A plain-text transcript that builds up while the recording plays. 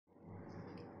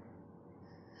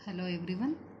Hello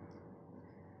everyone.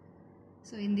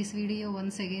 So in this video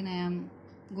once again I am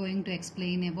going to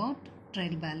explain about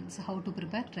trial balance, how to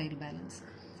prepare trial balance.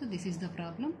 So this is the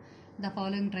problem. The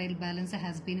following trial balance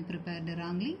has been prepared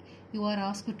wrongly. You are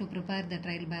asked to prepare the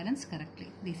trial balance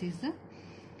correctly. This is the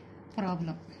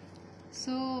problem.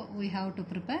 So we have to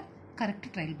prepare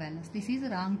correct trial balance. This is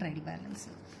wrong trial balance.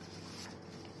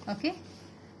 Okay.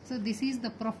 So this is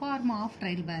the pro forma of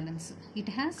trial balance. It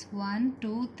has 1,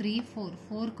 2, 3, 4.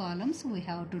 4 columns we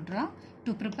have to draw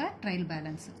to prepare trial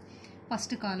balance.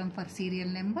 First column for serial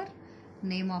number,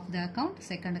 name of the account,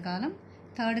 second column,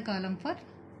 third column for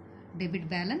debit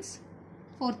balance,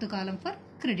 fourth column for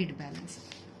credit balance.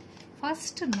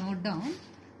 First note down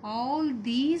all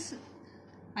these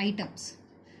items.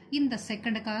 In the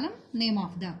second column, name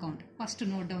of the account. First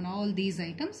note down all these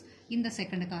items in the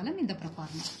second column in the pro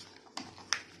forma.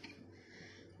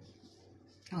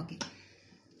 Okay,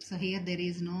 so here there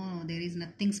is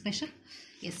nothing special.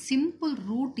 A simple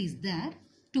route is there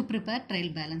to prepare trial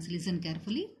balance. Listen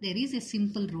carefully. There is a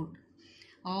simple route.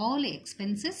 All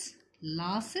expenses,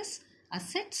 losses,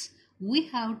 assets we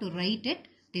have to write at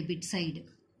debit side.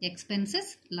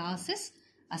 Expenses, losses,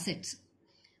 assets.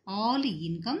 All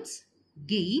incomes,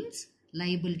 gains,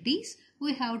 liabilities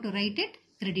we have to write at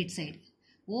credit side.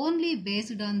 Only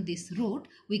based on this route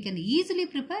we can easily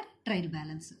prepare trial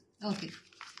balance. Okay.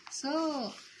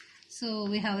 So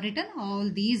we have written all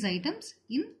these items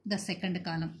in the second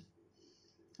column.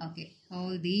 Okay,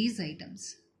 all these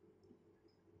items.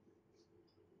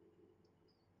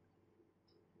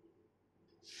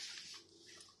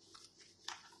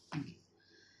 Okay.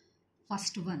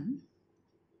 First one,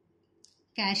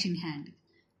 cash in hand.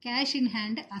 Cash in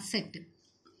hand, asset.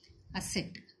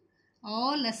 Asset.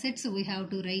 All assets we have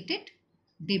to write it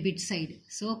debit side.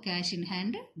 So cash in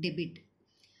hand, debit.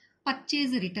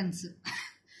 Purchase returns.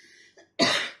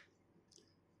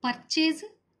 Purchase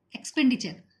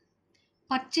expenditure.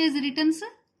 Purchase returns,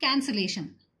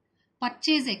 cancellation.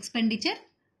 Purchase expenditure.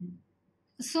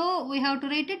 So we have to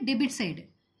write it debit side.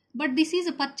 But this is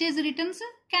purchase returns,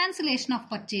 cancellation of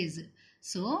purchase.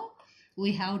 So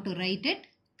we have to write it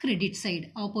credit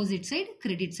side. Opposite side,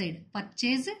 credit side.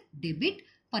 Purchase, debit.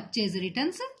 Purchase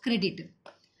returns, credit.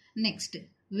 Next,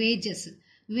 wages.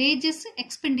 Wages,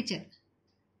 expenditure.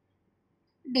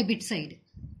 Debit side.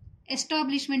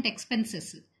 Establishment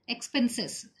expenses.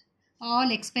 Expenses.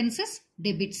 All expenses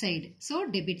debit side. So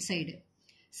debit side.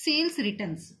 Sales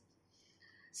returns.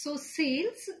 So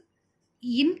sales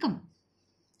income.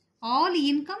 All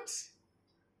incomes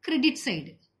credit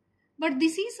side. But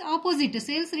this is opposite.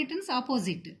 Sales returns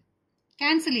opposite.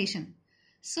 Cancellation.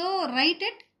 So write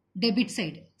it debit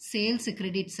side. Sales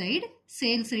credit side.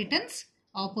 Sales returns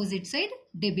opposite side.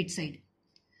 Debit side.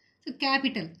 So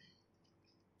capital.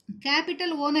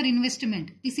 Capital owner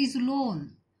investment. This is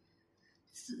loan.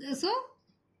 So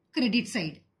credit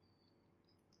side.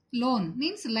 Loan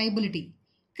means liability.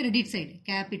 Credit side.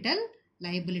 Capital,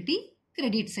 liability,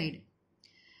 credit side.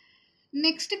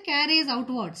 Next, carries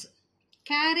outwards.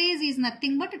 Carries is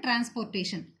nothing but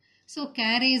transportation. So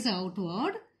carries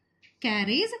outward,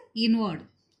 carries inward.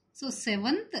 So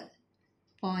seventh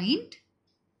point,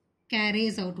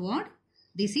 carries outward.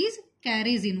 This is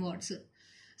carries inwards.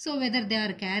 So whether they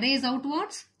are carries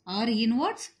outwards or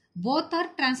inwards, both are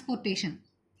transportation.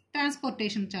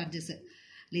 Transportation charges.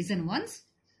 Listen once.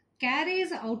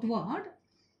 Carries outward.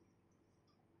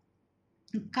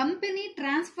 Company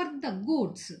transfer the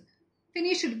goods,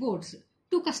 finished goods,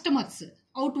 to customers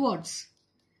outwards.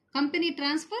 Company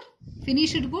transfer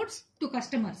finished goods to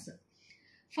customers.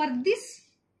 For this,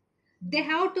 they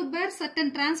have to bear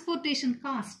certain transportation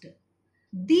cost.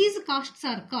 These costs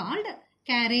are called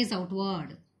carries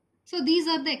outward. So these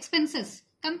are the expenses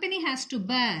company has to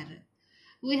bear.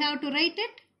 We have to write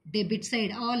it debit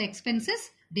side. All expenses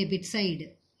debit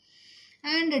side.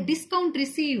 And discount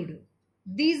received.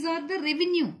 These are the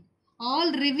revenue.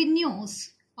 All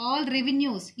revenues,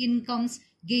 incomes,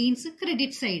 gains,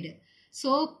 credit side.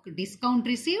 So discount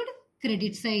received,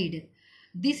 credit side.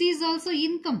 This is also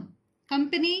income.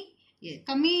 Company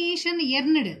commission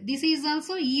earned. This is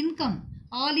also income.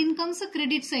 All incomes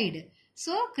credit side.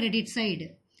 So credit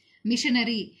side.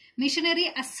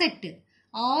 Machinery asset.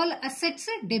 All assets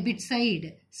debit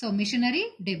side. So machinery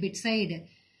debit side.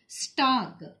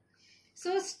 Stock.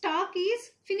 So stock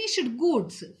is finished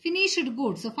goods.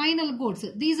 So final goods.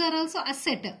 These are also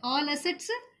asset. All assets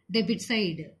debit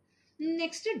side.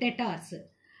 Next, debtors.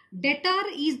 Debtor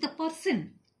is the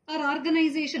person or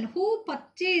organization who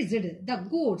purchased the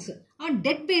goods on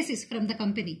debt basis from the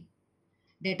company.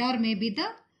 Debtor may be the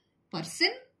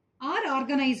person or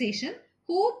organization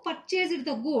who purchased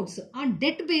the goods on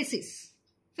debt basis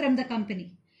from the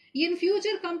company. In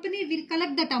future, company will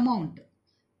collect that amount.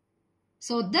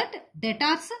 So that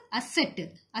debtors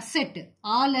asset,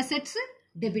 all assets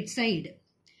debit side.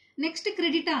 Next,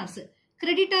 creditors.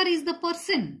 Creditor is the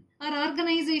person or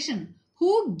organization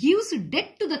who gives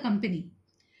debt to the company.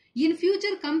 In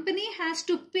future, company has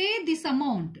to pay this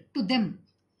amount to them.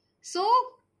 So,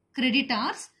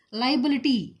 creditors,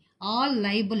 liability, all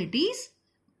liabilities,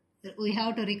 we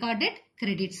have to record it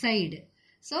credit side.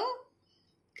 So,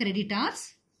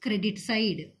 creditors, credit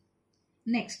side.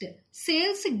 Next,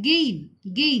 sales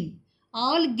gain,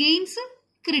 all gains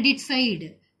credit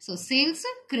side. So, sales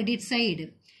credit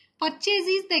side. Purchase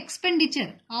is the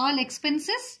expenditure, all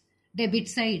expenses debit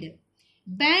side.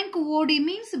 Bank OD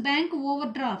means bank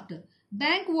overdraft.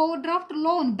 Bank overdraft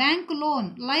loan, bank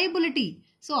loan, liability.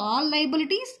 So, all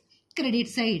liabilities credit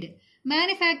side.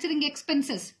 Manufacturing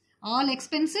expenses, all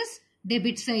expenses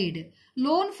debit side.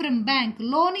 Loan from bank,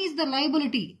 loan is the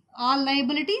liability, all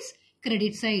liabilities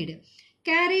credit side.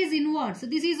 Carries inwards,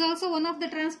 this is also one of the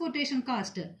transportation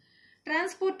cost.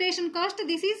 Transportation cost,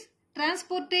 this is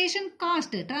transportation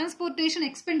cost, transportation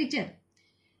expenditure.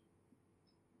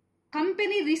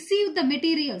 Company receive the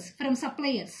materials from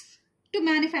suppliers to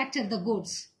manufacture the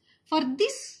goods. For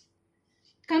this,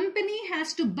 company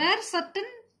has to bear certain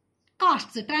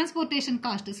costs, transportation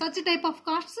cost. Such type of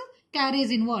costs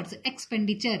carries inwards,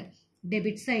 expenditure,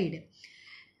 debit side.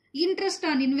 Interest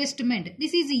on investment,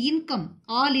 this is income.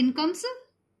 All incomes,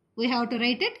 we have to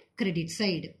write it credit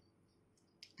side.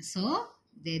 So,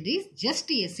 there is just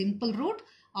a simple route.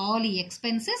 All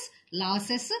expenses,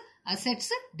 losses,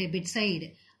 assets, debit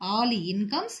side. All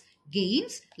incomes,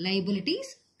 gains,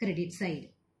 liabilities, credit side.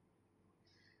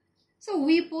 So,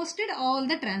 we posted all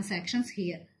the transactions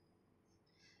here.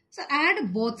 So,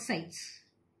 add both sides.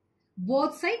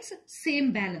 Both sides,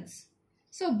 same balance.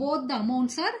 So, both the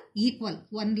amounts are equal.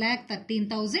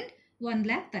 1,13,000,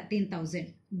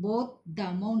 1,13,000. Both the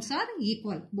amounts are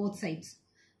equal, both sides.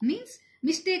 Means,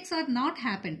 mistakes are not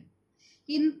happened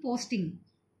in posting.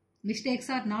 Mistakes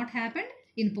are not happened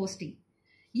in posting.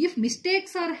 If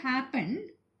mistakes are happened,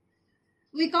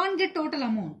 we can't get total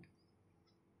amount.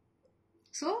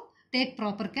 So, take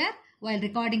proper care while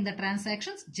recording the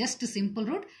transactions. Just a simple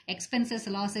route. Expenses,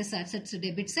 losses, assets,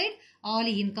 debit side. All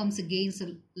incomes, gains,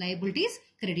 liabilities,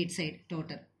 credit side,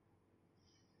 total.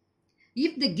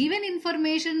 If the given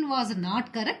information was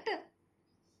not correct,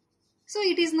 so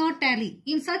it is not tally.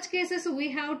 In such cases,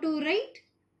 we have to write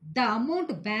the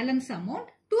amount, balance amount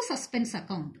to suspense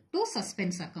account. To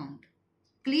suspense account.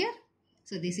 Clear?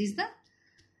 So, this is the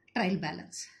trial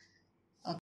balance.